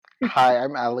Hi,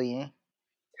 I'm Ellie,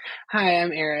 Hi,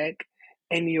 I'm Eric,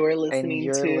 and you're and listening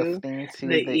you're to listening the to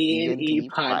the E&E E&D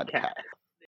podcast. podcast.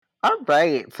 All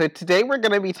right, so today we're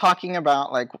going to be talking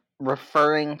about like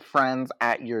referring friends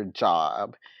at your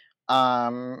job.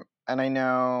 And I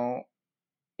know,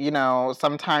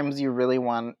 sometimes you really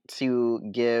want to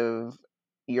give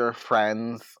your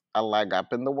friends a leg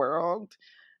up in the world,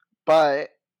 but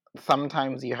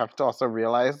sometimes you have to also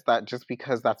realize that just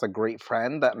because that's a great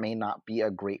friend, that may not be a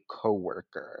great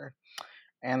coworker.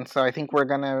 And so I think we're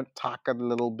going to talk a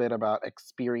little bit about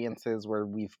experiences where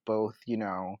we've both,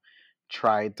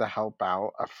 tried to help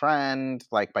out a friend,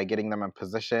 like by getting them a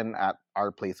position at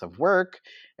our place of work,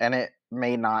 and it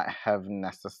may not have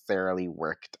necessarily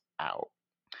worked out.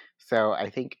 So I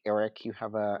think, Eric, you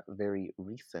have a very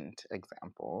recent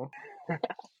example.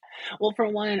 Well, for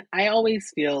one, I always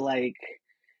feel like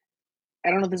I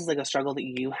don't know if this is like a struggle that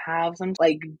you have sometimes.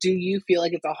 Like, do you feel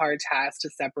like it's a hard task to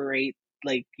separate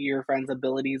like your friends'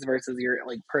 abilities versus your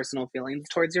like personal feelings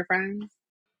towards your friends?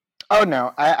 Oh,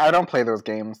 no, I don't play those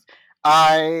games.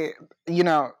 That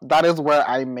is where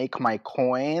I make my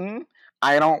coin.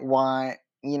 I don't want,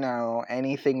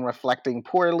 anything reflecting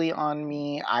poorly on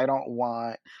me. I don't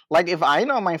want, like, if I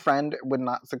know my friend would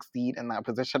not succeed in that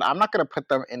position, I'm not going to put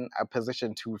them in a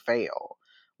position to fail.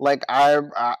 Like,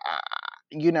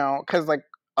 because, like,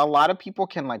 a lot of people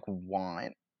can, like,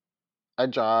 want a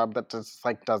job that just,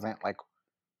 like, doesn't, like,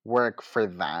 work for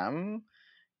them.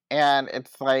 And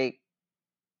it's like,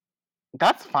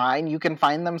 that's fine. You can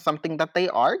find them something that they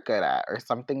are good at or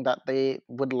something that they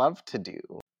would love to do.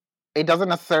 It doesn't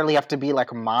necessarily have to be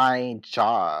like my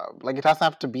job. Like it doesn't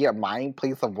have to be at my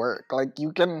place of work. Like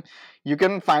you can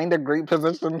find a great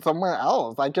position somewhere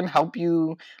else. I can help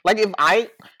you. Like if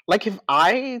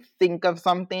I think of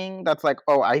something that's like,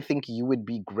 "Oh, I think you would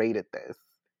be great at this."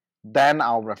 Then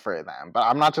I'll refer them. But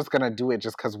I'm not just going to do it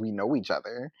just cuz we know each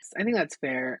other. I think that's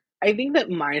fair. I think that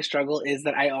my struggle is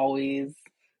that I always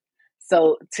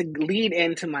so to lead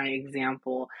into my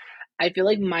example, I feel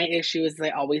like my issue is that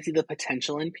I always see the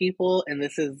potential in people, and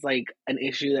this is like an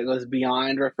issue that goes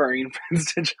beyond referring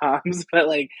friends to jobs, but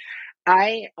like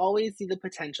I always see the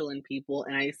potential in people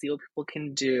and I see what people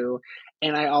can do.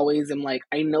 And I always am like,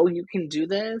 I know you can do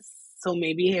this. So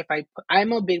maybe if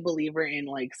I'm a big believer in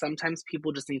like sometimes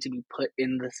people just need to be put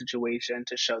in the situation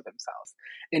to show themselves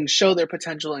and show their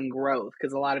potential and growth.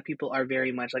 Because a lot of people are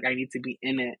very much like, I need to be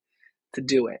in it to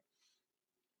do it.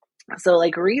 So,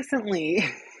 like recently,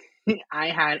 I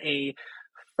had a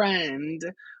friend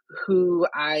who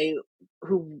I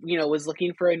who was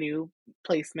looking for a new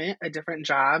placement, a different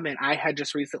job, and I had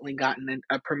just recently gotten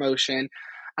a promotion.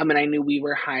 And I knew we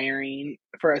were hiring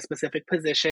for a specific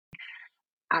position.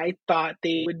 I thought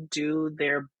they would do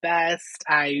their best.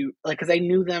 I like because I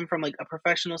knew them from like a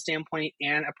professional standpoint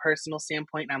and a personal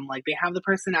standpoint. And I'm like, they have the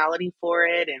personality for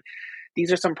it, and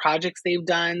these are some projects they've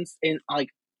done in like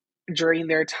during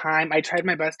their time. I tried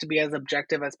my best to be as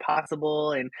objective as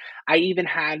possible. And I even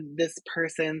had this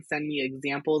person send me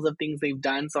examples of things they've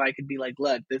done so I could be like,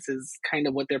 look, this is kind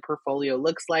of what their portfolio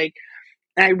looks like.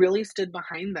 And I really stood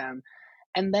behind them.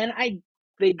 And then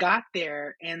they got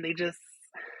there and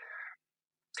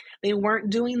they weren't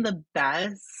doing the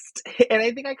best. And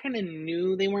I think I kind of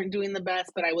knew they weren't doing the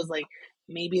best, but I was like,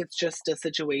 maybe it's just a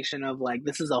situation of like,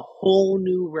 this is a whole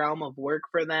new realm of work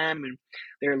for them. And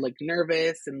they're like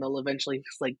nervous and they'll eventually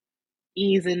just like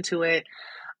ease into it.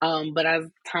 But as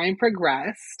time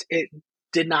progressed, it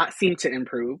did not seem to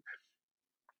improve.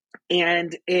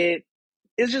 And it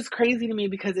is just crazy to me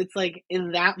because it's like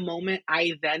in that moment,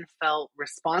 I then felt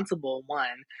responsible,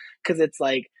 one, because it's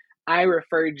like, I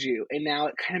referred you, and now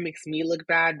it kind of makes me look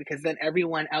bad because then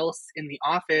everyone else in the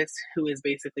office who is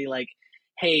basically like,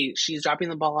 hey, she's dropping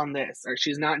the ball on this, or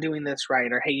she's not doing this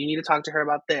right, or hey, you need to talk to her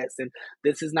about this, and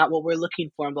this is not what we're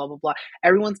looking for, and blah, blah, blah.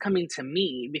 Everyone's coming to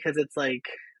me because it's like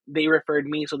they referred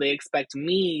me, so they expect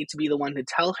me to be the one to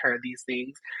tell her these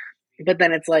things. But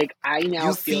then it's like, I You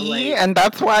now feel see, like, and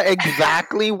that's why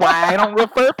exactly why I don't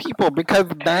refer people because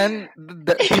then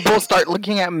people start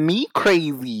looking at me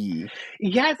crazy.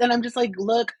 yes, and I'm just like,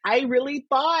 look, I really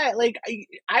thought like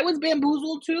I was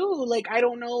bamboozled too. Like I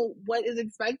don't know what is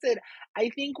expected. I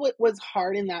think what was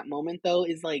hard in that moment though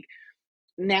is like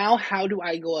now how do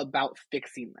I go about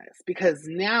fixing this? Because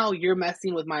now you're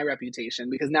messing with my reputation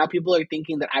because now people are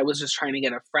thinking that I was just trying to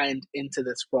get a friend into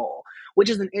this role, which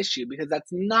is an issue because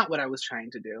that's not what I was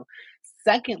trying to do.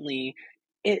 Secondly,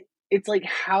 it's like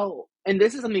how and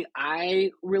this is something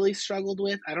I really struggled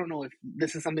with. I don't know if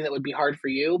this is something that would be hard for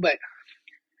you, but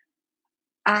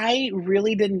I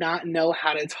really did not know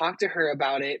how to talk to her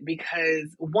about it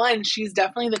because one, she's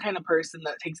definitely the kind of person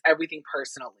that takes everything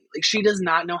personally. Like she does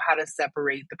not know how to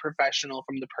separate the professional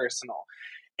from the personal.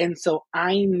 And so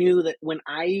I knew that when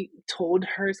I told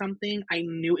her something, I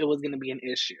knew it was going to be an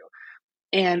issue.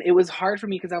 And it was hard for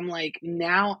me because I'm like,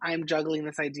 now I'm juggling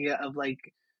this idea of like,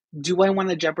 do I want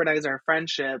to jeopardize our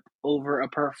friendship over a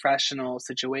professional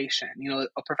situation,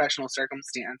 a professional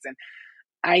circumstance? And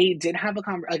I did have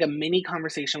like a mini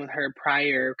conversation with her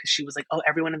prior because she was like, "Oh,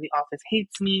 everyone in the office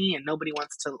hates me and nobody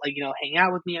wants to like, hang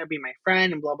out with me or be my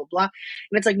friend and blah blah blah."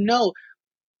 And it's like, "No,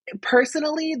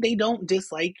 personally, they don't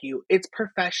dislike you. It's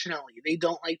professionally. They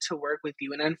don't like to work with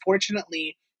you. And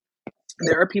unfortunately,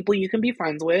 there are people you can be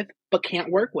friends with but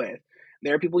can't work with.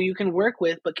 There are people you can work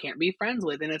with but can't be friends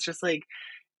with." And it's just like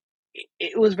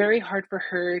it was very hard for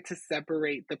her to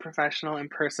separate the professional and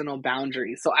personal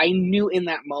boundaries. So I knew in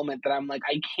that moment that I'm like,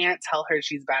 I can't tell her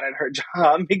she's bad at her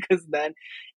job because then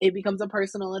it becomes a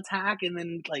personal attack. And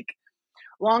then, like,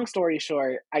 long story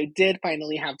short, I did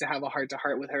finally have a heart to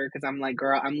heart with her because I'm like,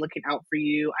 girl, I'm looking out for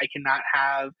you. I cannot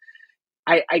have.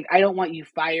 I don't want you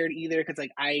fired either because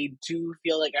like I do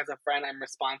feel like as a friend I'm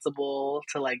responsible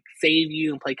to like save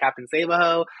you and play Captain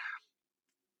Save-A-Ho.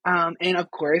 And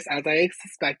of course, as I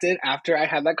suspected, after I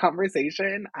had that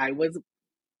conversation, I was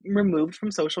removed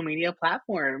from social media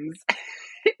platforms.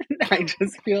 I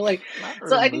just feel like, Not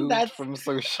so I think removed that's, from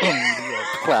social media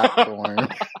platform.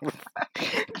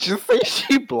 Just say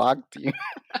she blocked you.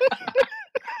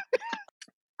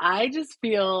 I just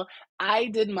feel I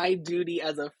did my duty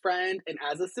as a friend and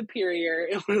as a superior.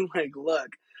 It was like, look,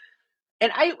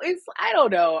 and I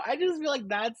don't know. I just feel like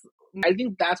I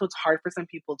think that's what's hard for some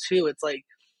people too. It's like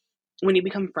when you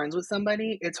become friends with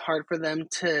somebody, it's hard for them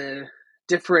to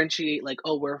differentiate, like,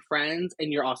 oh, we're friends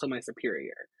and you're also my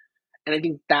superior. And I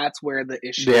think that's where the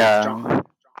issue is Yeah. drawn.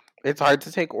 It's hard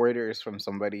to take orders from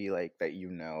somebody like that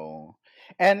you know.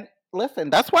 And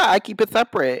listen, that's why I keep it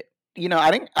separate.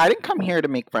 I didn't come here to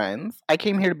make friends. I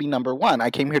came here to be number one. I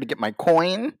came here to get my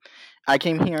coin. I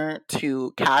came here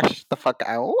to cash the fuck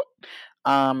out.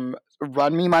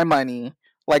 Run me my money.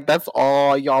 Like that's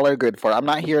all y'all are good for. I'm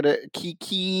not here to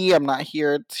kiki. I'm not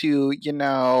here to,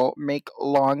 make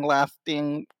long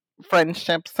lasting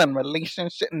friendships and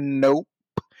relationships. Nope.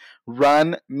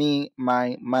 Run me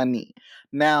my money.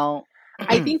 Now,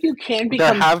 I think you can there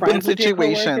become have been friends with your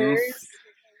situations, coworkers.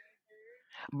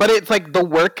 but it's like the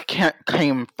work can't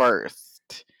came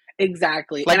first.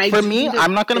 Exactly. And Like I for do me, think that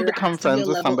I'm not gonna there become has to be a friends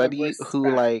with level of somebody who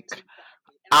respect. like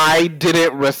I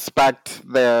didn't respect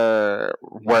their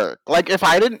work. Like if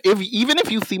even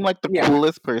if you seem like the Yeah.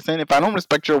 coolest person, if I don't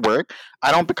respect your work,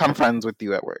 I don't become friends with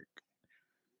you at work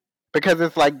because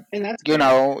it's like And that's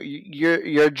fair.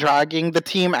 you're dragging the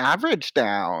team average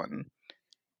down.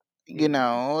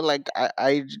 Like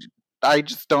I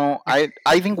just don't. I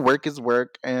think work is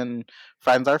work and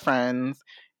friends are friends.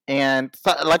 And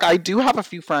so, like I do have a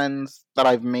few friends that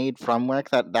I've made from work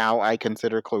that now I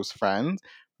consider close friends.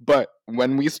 But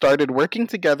when we started working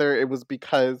together, it was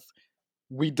because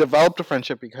we developed a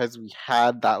friendship because we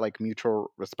had that like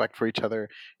mutual respect for each other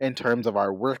in terms of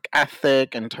our work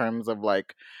ethic, in terms of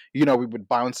like, we would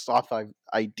bounce off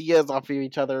ideas off of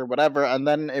each other, whatever, and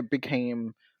then it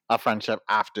became a friendship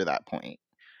after that point.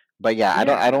 But yeah,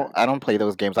 Yeah. I don't play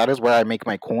those games. That is where I make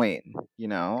my coin.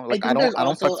 I Like think there's I don't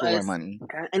also flex with my money.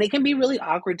 and it can be really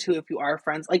awkward too if you are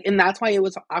friends. Like, and that's why it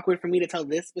was awkward for me to tell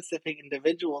this specific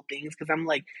individual things because I'm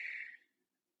like,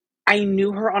 I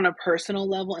knew her on a personal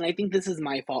level, and I think this is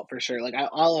my fault for sure. Like,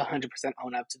 I'll 100%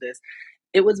 own up to this.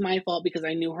 It was my fault because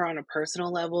I knew her on a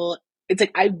personal level. It's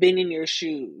like I've been in your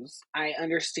shoes. I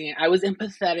understand. I was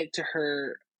empathetic to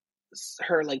her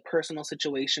like personal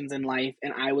situations in life,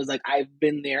 and I was like, I've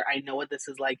been there. I know what this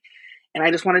is like, and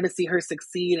I just wanted to see her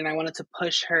succeed, and I wanted to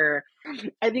push her.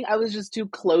 I think I was just too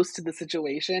close to the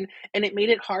situation, and it made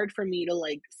it hard for me to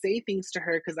like say things to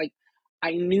her because like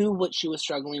I knew what she was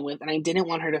struggling with, and I didn't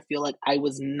want her to feel like I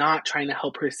was not trying to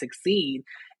help her succeed.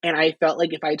 And I felt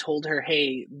like if I told her,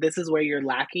 "Hey, this is where you're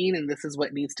lacking, and this is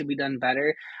what needs to be done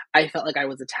better," I felt like I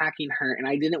was attacking her, and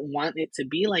I didn't want it to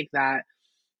be like that.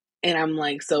 And I'm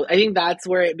like, so I think that's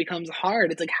where it becomes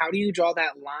hard. It's like, how do you draw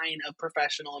that line of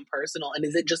professional and personal? And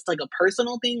is it just like a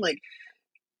personal thing? Like,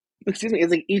 excuse me, is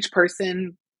like each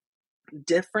person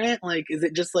different? Like, is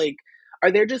it just like,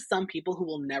 are there just some people who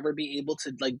will never be able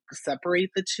to like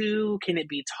separate the two? Can it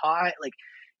be taught? Like,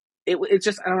 it's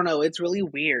just, I don't know. It's really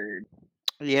weird.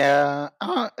 Yeah,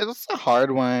 it's a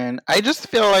hard one. I just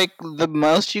feel like the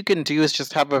most you can do is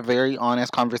just have a very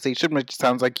honest conversation, which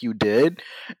sounds like you did.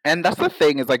 And that's the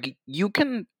thing is like you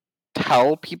can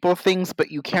tell people things,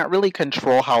 but you can't really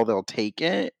control how they'll take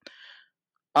it.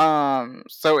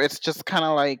 So it's just kind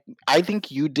of like, I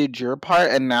think you did your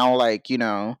part, and now, like,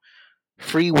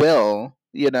 free will,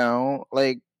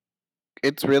 like,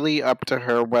 it's really up to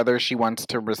her whether she wants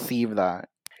to receive that.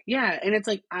 Yeah, and it's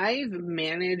like I've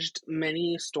managed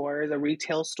many stores, a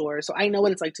retail store, so I know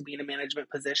what it's like to be in a management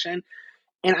position,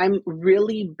 and I'm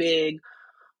really big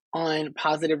on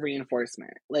positive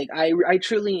reinforcement. Like I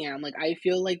truly am. Like I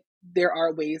feel like there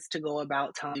are ways to go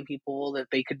about telling people that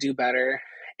they could do better.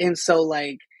 And so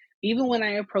like even when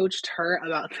I approached her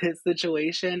about this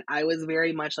situation, I was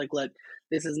very much like, look,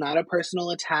 this is not a personal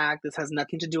attack. This has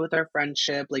nothing to do with our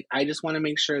friendship. Like I just want to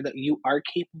make sure that you are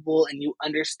capable and you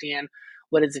understand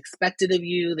what is expected of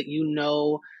you, that you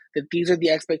know that these are the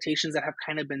expectations that have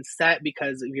kind of been set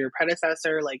because of your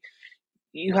predecessor. Like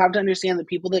you have to understand the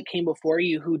people that came before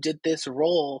you who did this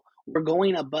role were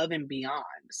going above and beyond.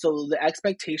 So the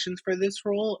expectations for this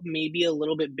role may be a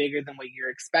little bit bigger than what you're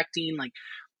expecting. Like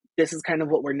this is kind of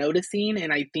what we're noticing.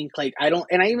 And I think like I don't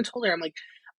and I even told her, I'm like,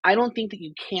 I don't think that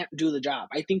you can't do the job.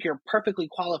 I think you're perfectly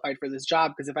qualified for this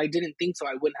job because if I didn't think so,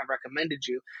 I wouldn't have recommended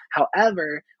you.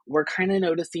 However, we're kind of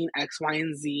noticing X, Y,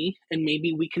 and Z, and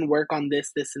maybe we can work on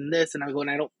this, this, and this. And I go, and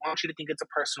I don't want you to think it's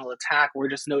a personal attack. We're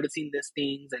just noticing these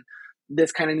things, and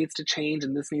this kind of needs to change,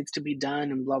 and this needs to be done,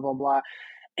 and blah blah blah.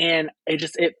 And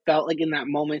it felt like in that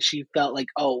moment she felt like,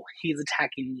 oh, he's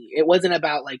attacking me. It wasn't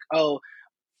about like, oh,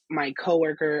 my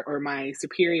coworker or my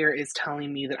superior is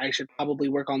telling me that I should probably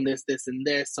work on this, this, and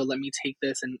this. So let me take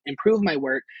this and improve my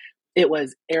work. It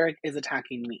was Eric is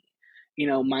attacking me.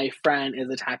 My friend is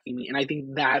attacking me. And I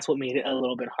think that's what made it a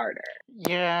little bit harder.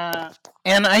 Yeah.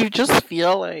 And I just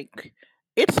feel like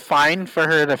it's fine for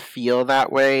her to feel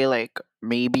that way, like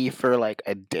maybe for like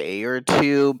a day or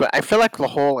two, but I feel like the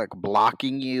whole like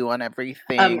blocking you on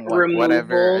everything, like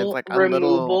whatever, it's like a little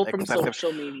Removal from excessive.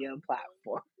 social media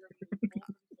platform.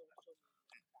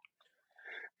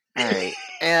 All right.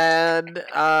 And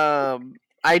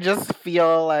I just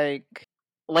feel like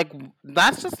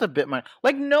that's just a bit much.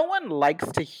 Like no one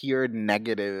likes to hear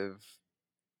negative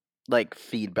like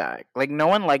feedback. Like no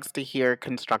one likes to hear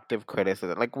constructive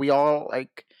criticism. Like we all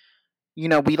like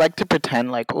we like to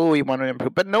pretend like, oh, we want to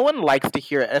improve, but no one likes to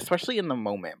hear it, especially in the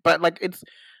moment. But like it's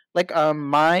like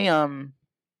my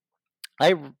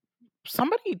I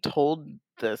somebody told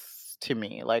this to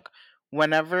me. Like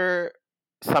whenever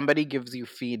somebody gives you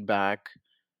feedback,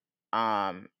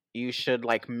 you should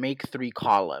like make three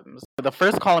columns. The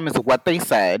first column is what they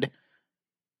said.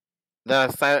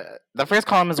 The first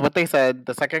column is what they said.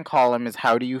 The second column is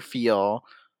how do you feel.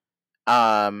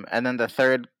 And then the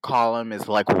third column is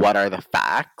like what are the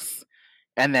facts,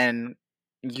 and then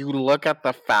you look at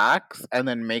the facts and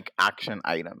then make action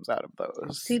items out of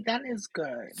those. See, that is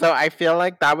good. So I feel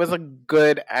like that was a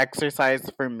good exercise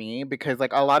for me because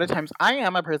like a lot of times I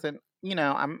am a person,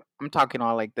 I'm talking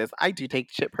all like this. I do take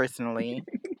shit personally.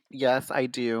 Yes, I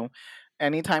do.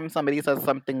 Anytime somebody says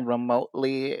something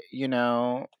remotely,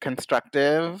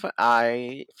 constructive,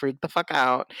 I freak the fuck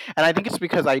out. And I think it's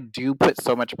because I do put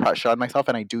so much pressure on myself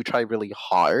and I do try really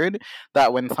hard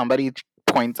that when somebody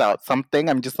points out something,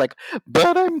 I'm just like,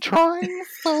 but I'm trying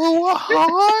so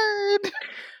hard.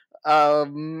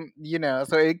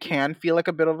 So it can feel like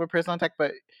a bit of a personal attack,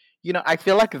 but I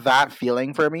feel like that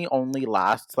feeling for me only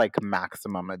lasts like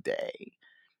maximum a day.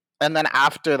 And then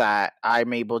after that,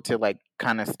 I'm able to like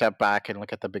kind of step back and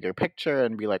look at the bigger picture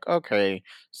and be like, okay,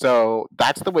 so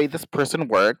that's the way this person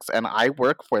works, and I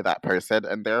work for that person,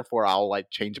 and therefore I'll like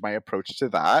change my approach to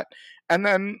that. And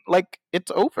then like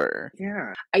it's over.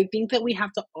 Yeah. I think that we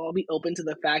have to all be open to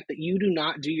the fact that you do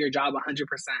not do your job 100%,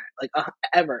 like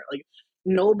ever. Like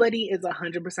nobody is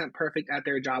 100% perfect at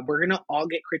their job. We're going to all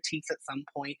get critiques at some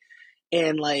point.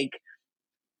 And like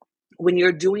when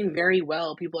you're doing very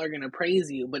well, people are going to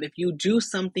praise you. But if you do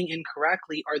something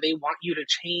incorrectly or they want you to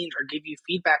change or give you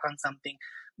feedback on something,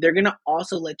 they're going to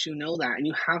also let you know that. And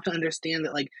you have to understand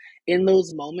that, like, in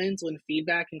those moments when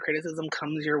feedback and criticism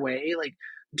comes your way, like,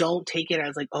 don't take it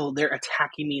as like, oh, they're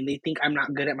attacking me and they think I'm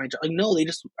not good at my job. Like, no, they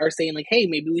just are saying, like, hey,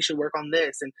 maybe we should work on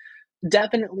this. And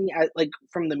definitely, like,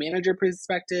 from the manager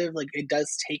perspective, like, it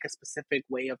does take a specific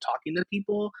way of talking to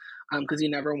people because you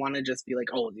never want to just be like,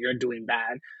 oh, you're doing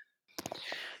bad.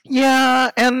 Yeah,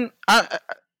 and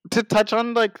to touch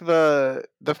on like the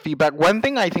feedback, one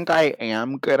thing I think I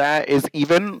am good at is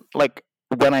even like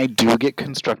when I do get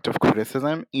constructive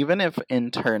criticism, even if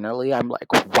internally I'm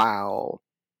like, wow,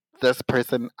 this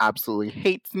person absolutely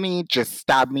hates me, just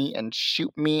stab me and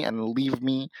shoot me and leave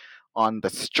me on the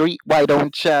street, why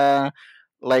don't ya?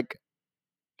 Like,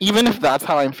 even if that's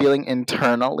how I'm feeling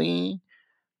internally,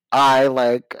 I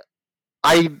like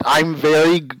I'm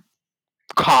very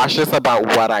cautious about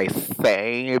what I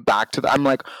say back to them. I'm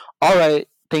like, all right,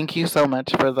 thank you so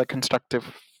much for the constructive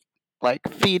like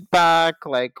feedback,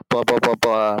 like blah blah blah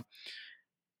blah.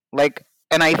 Like,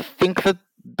 and I think that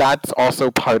that's also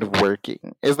part of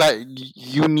working is that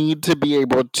you need to be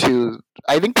able to.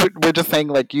 I think we're just saying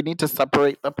like you need to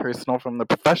separate the personal from the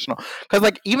professional because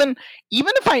like even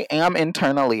if I am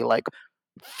internally like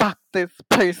fuck this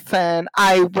person,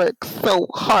 I work so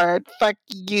hard, fuck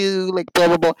you, like blah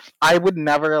blah blah, I would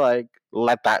never like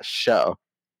let that show.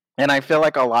 And I feel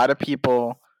like a lot of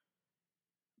people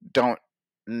don't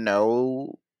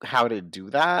know how to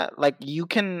do that. Like you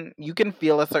can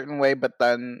feel a certain way, but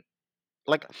then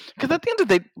like because at the end of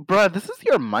the day, bruh, this is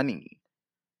your money.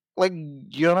 Like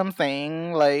you know what I'm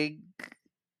saying? Like,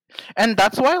 and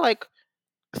that's why like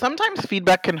sometimes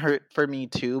feedback can hurt for me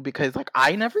too because like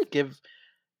I never give.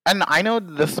 And I know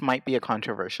this might be a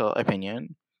controversial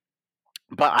opinion,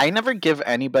 but I never give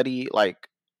anybody like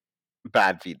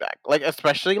bad feedback. Like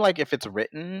especially like if it's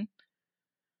written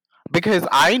because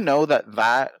I know that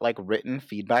like written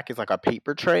feedback is like a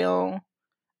paper trail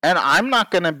and I'm not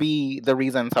going to be the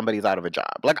reason somebody's out of a job.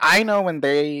 Like I know when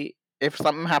they if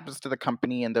something happens to the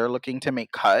company and they're looking to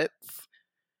make cuts,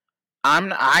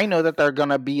 I know that they're going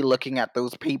to be looking at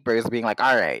those papers being like,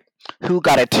 "All right, who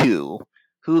got a 2?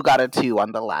 Who got a 2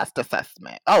 on the last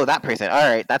assessment? Oh, that person. All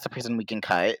right, that's a person we can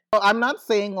cut." Well, I'm not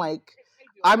saying like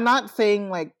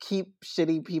keep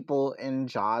shitty people in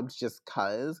jobs just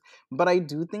cuz, but I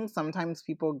do think sometimes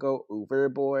people go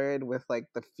overboard with like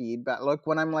the feedback. Look,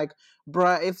 when I'm like,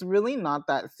 "Bruh, it's really not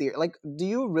that serious." Like, do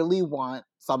you really want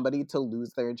somebody to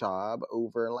lose their job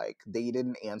over like they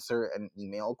didn't answer an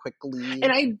email And quickly?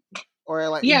 I Or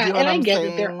like, do Yeah, you know and what I I'm get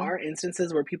that there saying? are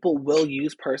instances where people will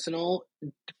use personal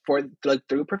for like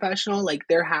through professional. Like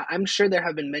I'm sure there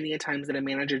have been many a times that a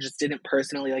manager just didn't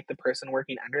personally like the person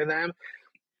working under them.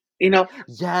 You know,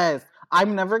 Yes.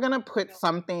 I'm never gonna put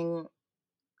something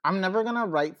I'm never gonna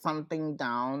write something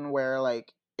down where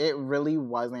like it really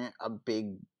wasn't a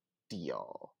big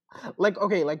deal. Like,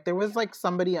 okay, like there was like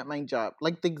somebody at my job.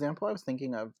 Like the example I was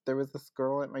thinking of, there was this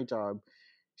girl at my job.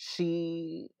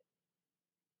 She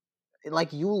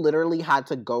like you literally had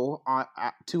to go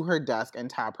to her desk and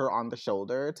tap her on the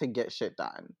shoulder to get shit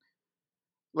done.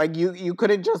 Like you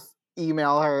couldn't just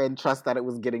email her and trust that it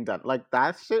was getting done. Like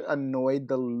that shit annoyed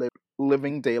the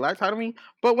living daylights out of me.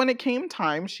 But when it came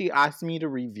time, she asked me to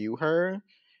review her,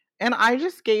 and I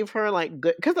just gave her like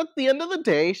good because at the end of the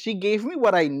day, she gave me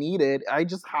what I needed. I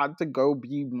just had to go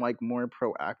be like more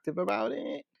proactive about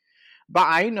it. But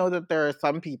I know that there are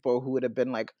some people who would have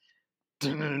been like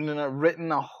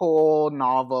written a whole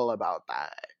novel about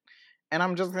that. And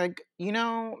I'm just like,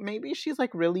 maybe she's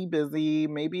like really busy.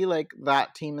 Maybe like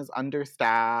that team is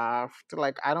understaffed.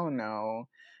 Like, I don't know.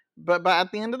 But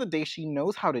at the end of the day, she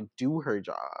knows how to do her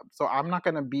job. So I'm not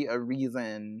gonna be a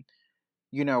reason,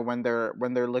 when they're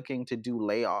looking to do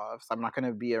layoffs, I'm not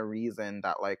gonna be a reason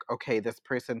that like, okay, this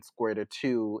person scored a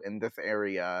 2 in this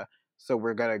area, so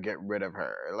we're gonna get rid of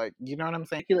her. Like, you know what I'm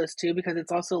saying? ridiculous too because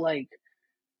it's also like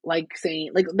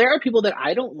saying like there are people that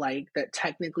I don't like that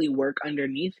technically work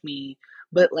underneath me,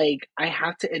 but like I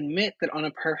have to admit that on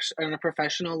a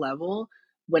professional level,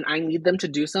 when I need them to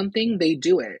do something, they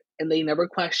do it and they never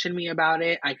question me about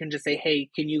it. I can just say, "Hey,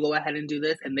 can you go ahead and do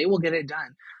this?" and they will get it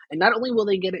done. And not only will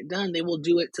they get it done, they will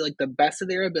do it to like the best of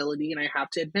their ability and I have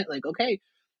to admit like, "Okay,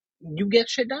 you get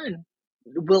shit done."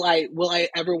 Will I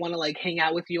ever want to like hang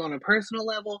out with you on a personal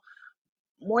level?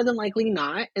 More than likely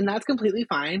not, and that's completely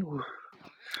fine. We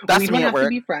That's don't me at have to work.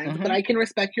 be friends, but Hmm. I can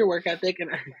respect your work ethic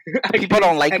and I can People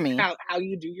don't like respect me. how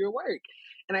you do your work.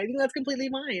 And I think that's completely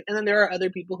fine. And then there are other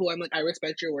people who I'm like, I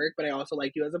respect your work, but I also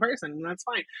like you as a person, and that's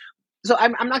fine. So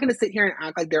I'm not going to sit here and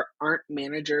act like there aren't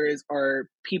managers or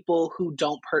people who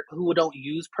don't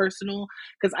use personal,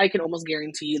 because I can almost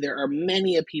guarantee you there are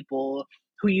many of people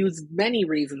who use many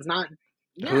reasons, not Who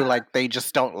yeah, like they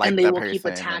just don't and like they the will keep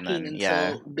person, and attacking then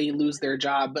yeah. until they lose their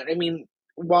job. But I mean,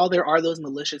 while there are those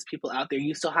malicious people out there,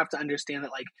 you still have to understand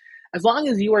that, like, as long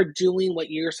as you are doing what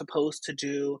you're supposed to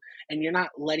do and you're not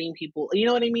letting people, you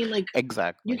know what I mean? Like, you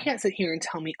Exactly. can't sit here and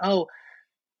tell me, I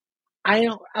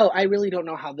really don't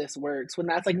know how this works when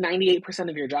that's like 98%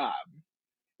 of your job.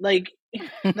 Like,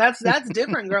 that's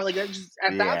different, girl. Like, that's just,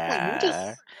 at that point,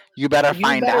 Yeah. You better you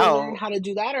find better learn out. how to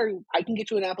do that, or I can get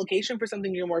you an application for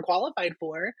something you're more qualified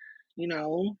for, you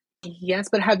know? Yes,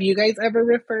 but have you guys ever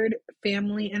referred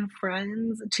family and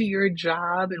friends to your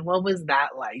job? And what was that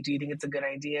like? Do you think it's a good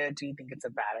idea? Do you think it's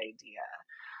a bad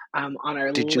idea? On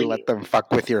our Did you late, let them fuck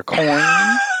with your coins?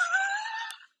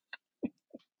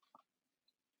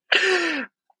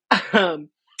 um,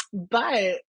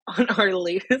 but on our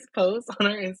latest post on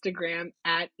our Instagram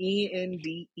at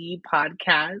ENDE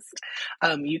Podcast.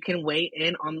 You can weigh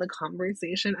in on the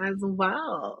conversation as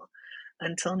well.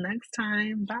 Until next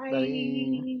time, Bye.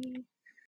 bye.